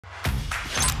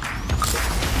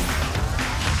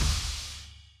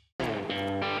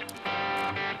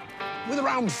With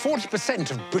around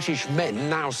 40% of British men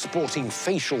now sporting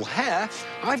facial hair,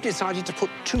 I've decided to put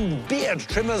 2 beard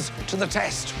trimmers to the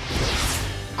test.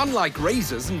 Unlike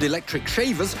razors and electric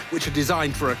shavers, which are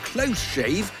designed for a close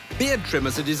shave, beard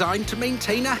trimmers are designed to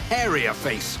maintain a hairier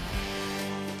face.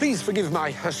 Please forgive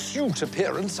my hirsute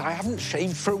appearance. I haven't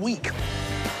shaved for a week.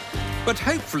 But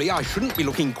hopefully I shouldn't be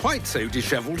looking quite so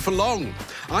dishevelled for long.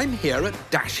 I'm here at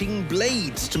Dashing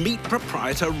Blades to meet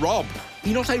proprietor Rob.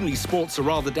 He not only sports a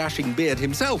rather dashing beard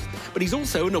himself, but he's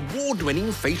also an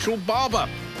award-winning facial barber.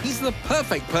 He's the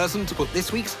perfect person to put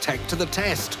this week's tech to the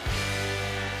test.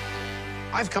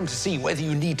 I've come to see whether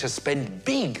you need to spend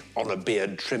big on a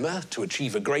beard trimmer to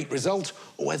achieve a great result,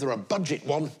 or whether a budget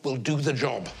one will do the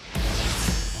job.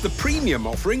 The premium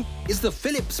offering is the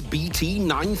Philips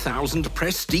BT9000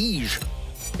 Prestige.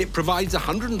 It provides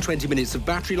 120 minutes of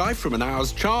battery life from an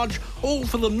hour's charge, all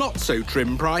for the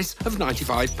not-so-trim price of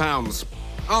 £95.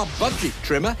 Our budget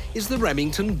trimmer is the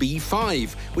Remington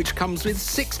B5, which comes with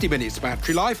 60 minutes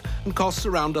battery life and costs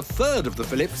around a third of the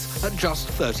Philips at just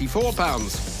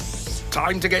 £34.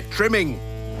 Time to get trimming.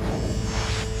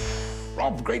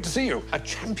 Rob, great to see you. A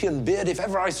champion beard if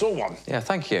ever I saw one. Yeah,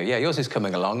 thank you. Yeah, yours is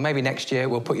coming along. Maybe next year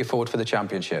we'll put you forward for the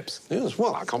championships. Yes,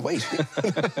 well, I can't wait.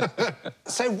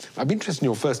 So, I'm interested in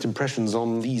your first impressions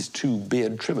on these 2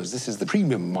 beard trimmers. This is the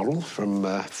premium model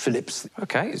from Philips.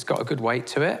 OK, it's got a good weight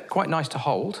to it. Quite nice to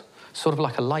hold. Sort of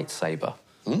like a lightsaber.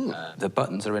 The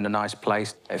buttons are in a nice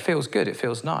place. It feels good. It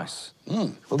feels nice.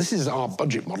 Well, this is our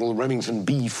budget model, Remington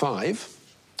B5.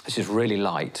 This is really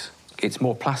light. It's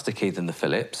more plasticky than the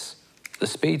Philips. The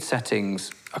speed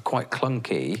settings are quite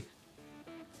clunky,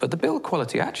 but the build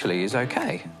quality actually is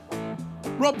OK.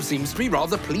 Rob seems to be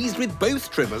rather pleased with both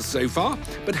trimmers so far,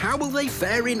 but how will they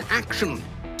fare in action?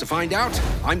 To find out,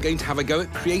 I'm going to have a go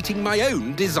at creating my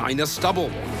own designer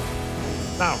stubble.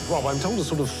 Now, Rob, I'm told a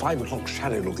sort of 5 o'clock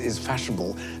shadow look is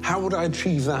fashionable. How would I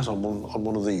achieve that on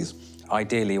one of these?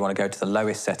 Ideally, you want to go to the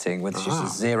lowest setting, which is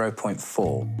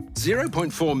 0.4.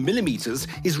 0.4 millimetres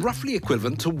is roughly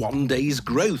equivalent to 1 day's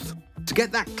growth. To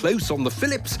get that close on the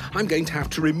Philips, I'm going to have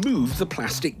to remove the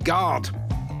plastic guard.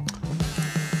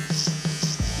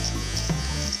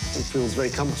 It feels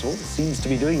very comfortable. It seems to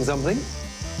be doing something.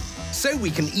 So we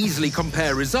can easily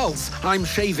compare results, I'm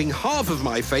shaving half of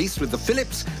my face with the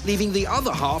Philips, leaving the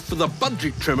other half for the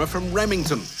budget trimmer from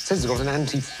Remington. It says it's got an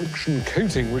anti-friction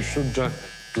coating which should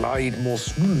glide more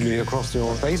smoothly across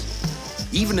your face.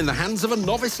 Even in the hands of a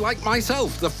novice like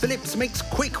myself, the Philips makes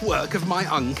quick work of my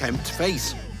unkempt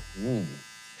face. I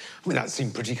mean, that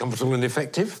seemed pretty comfortable and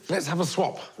effective. Let's have a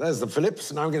swap. There's the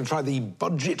Philips. Now we're going to try the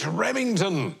budget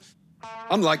Remington.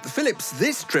 Unlike the Philips,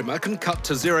 this trimmer can cut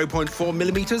to 0.4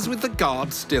 millimetres with the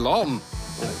guard still on. Right,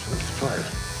 let's try it.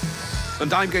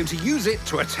 And I'm going to use it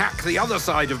to attack the other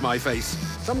side of my face.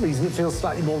 For some reason, it feels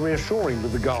slightly more reassuring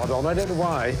with the guard on. I don't know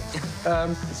why.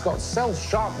 It's got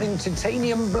self-sharpening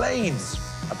titanium blades,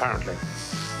 apparently.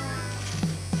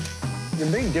 The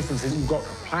main difference is you've got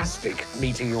plastic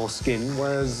meeting your skin,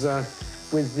 whereas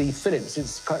with the Philips,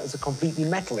 it's a completely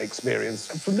metal experience.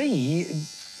 For me,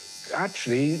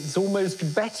 actually, it's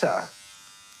almost better.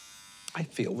 I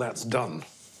feel that's done.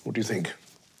 What do you think?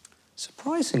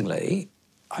 Surprisingly,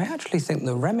 I actually think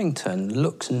the Remington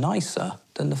looks nicer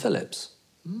than the Philips.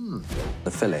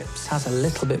 The Philips has a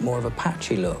little bit more of a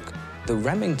patchy look. The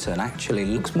Remington actually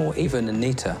looks more even and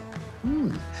neater.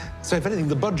 So, if anything,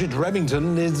 the budget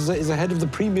Remington is ahead of the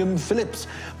premium Philips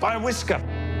by a whisker.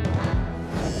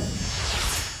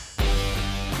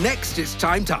 Next, it's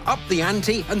time to up the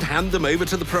ante and hand them over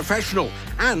to the professional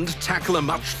and tackle a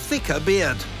much thicker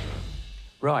beard.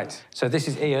 Right, so this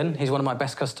is Ian. He's one of my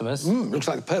best customers. Looks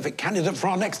like the perfect candidate for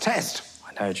our next test.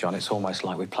 I know, John, it's almost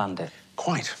like we planned it.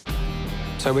 Quite.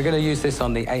 So we're going to use this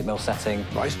on the 8mm setting.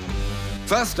 Right.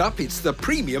 First up, it's the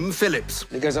premium Philips.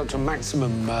 It goes up to a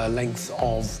maximum length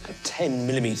of 10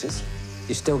 millimetres.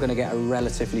 You're still going to get a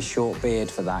relatively short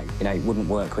beard for that. You know, it wouldn't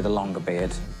work with a longer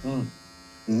beard.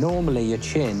 Normally, your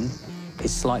chin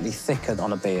is slightly thicker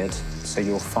on a beard, so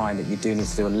you'll find that you do need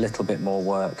to do a little bit more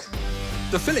work.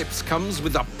 The Philips comes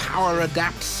with a Power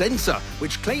Adapt sensor,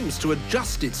 which claims to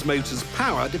adjust its motor's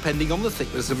power depending on the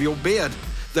thickness of your beard,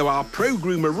 though our pro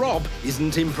groomer Rob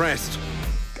isn't impressed.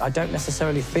 I don't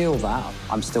necessarily feel that.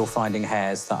 I'm still finding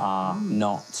hairs that are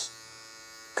not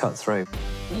cut through.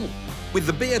 With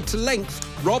the beard to length,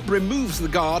 Rob removes the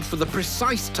guard for the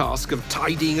precise task of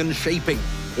tidying and shaping.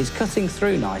 It's cutting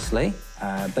through nicely,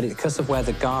 but because of where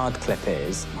the guard clip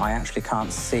is, I actually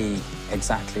can't see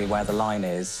exactly where the line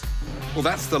is. Well,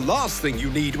 that's the last thing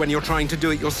you need when you're trying to do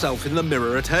it yourself in the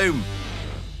mirror at home.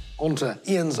 On to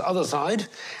Ian's other side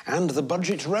and the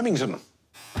budget Remington.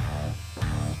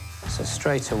 So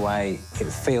straight away, it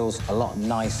feels a lot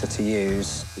nicer to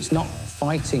use. It's not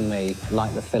fighting me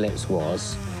like the Philips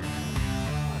was.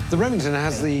 The Remington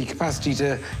has the capacity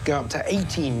to go up to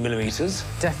 18 millimetres.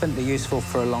 Definitely useful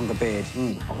for a longer beard.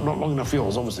 Not long enough for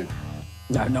yours, obviously.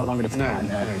 No, not long enough for mine,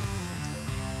 no.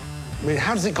 I mean,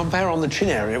 how does it compare on the chin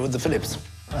area with the Philips?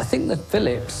 I think the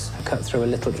Philips cut through a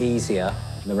little easier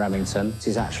than the Remington. It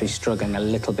is actually struggling a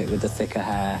little bit with the thicker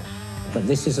hair. But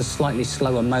this is a slightly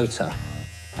slower motor,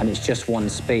 and it's just one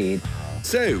speed.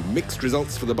 So, mixed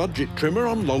results for the budget trimmer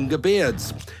on longer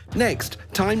beards. Next,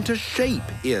 time to shape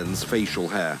Ian's facial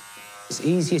hair. It's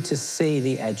easier to see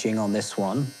the edging on this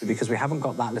one because we haven't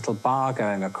got that little bar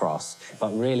going across.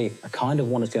 But really, I kind of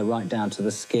want it to go right down to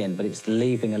the skin, but it's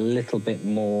leaving a little bit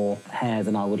more hair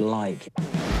than I would like.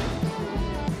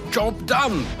 Job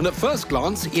done! And at first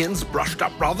glance, Ian's brushed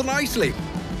up rather nicely.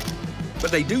 But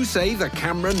they do say the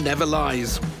camera never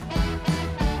lies.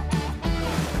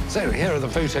 So, here are the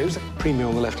photos. Premium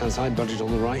on the left-hand side, budget on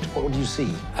the right. What would you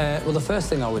see? Well, the first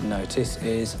thing I would notice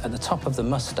is at the top of the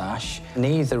moustache,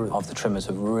 neither of the trimmers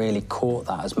have really caught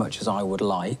that as much as I would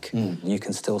like. You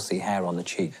can still see hair on the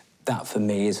cheek. That, for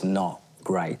me, is not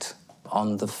great.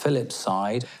 On the Philips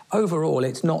side, overall,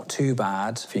 it's not too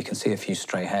bad. You can see a few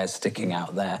stray hairs sticking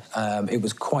out there. It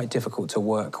was quite difficult to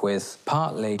work with,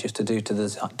 partly just due to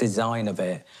the design of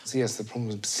it. So, yes, the problem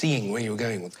was seeing where you were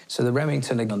going with. So the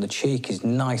Remington on the cheek is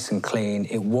nice and clean.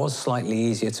 It was slightly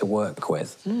easier to work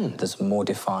with. There's a more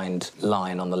defined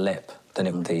line on the lip than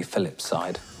on the Philips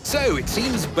side. So, it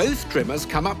seems both trimmers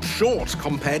come up short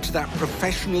compared to that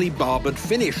professionally barbered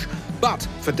finish. But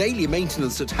for daily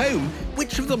maintenance at home,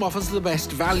 which of them offers the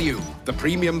best value? The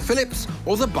premium Philips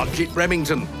or the budget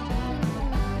Remington?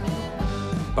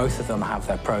 Both of them have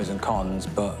their pros and cons,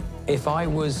 but if I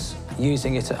was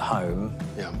using it at home,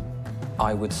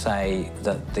 I would say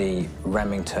that the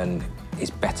Remington is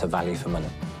better value for money.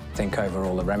 I think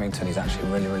overall the Remington is actually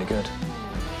really, really good.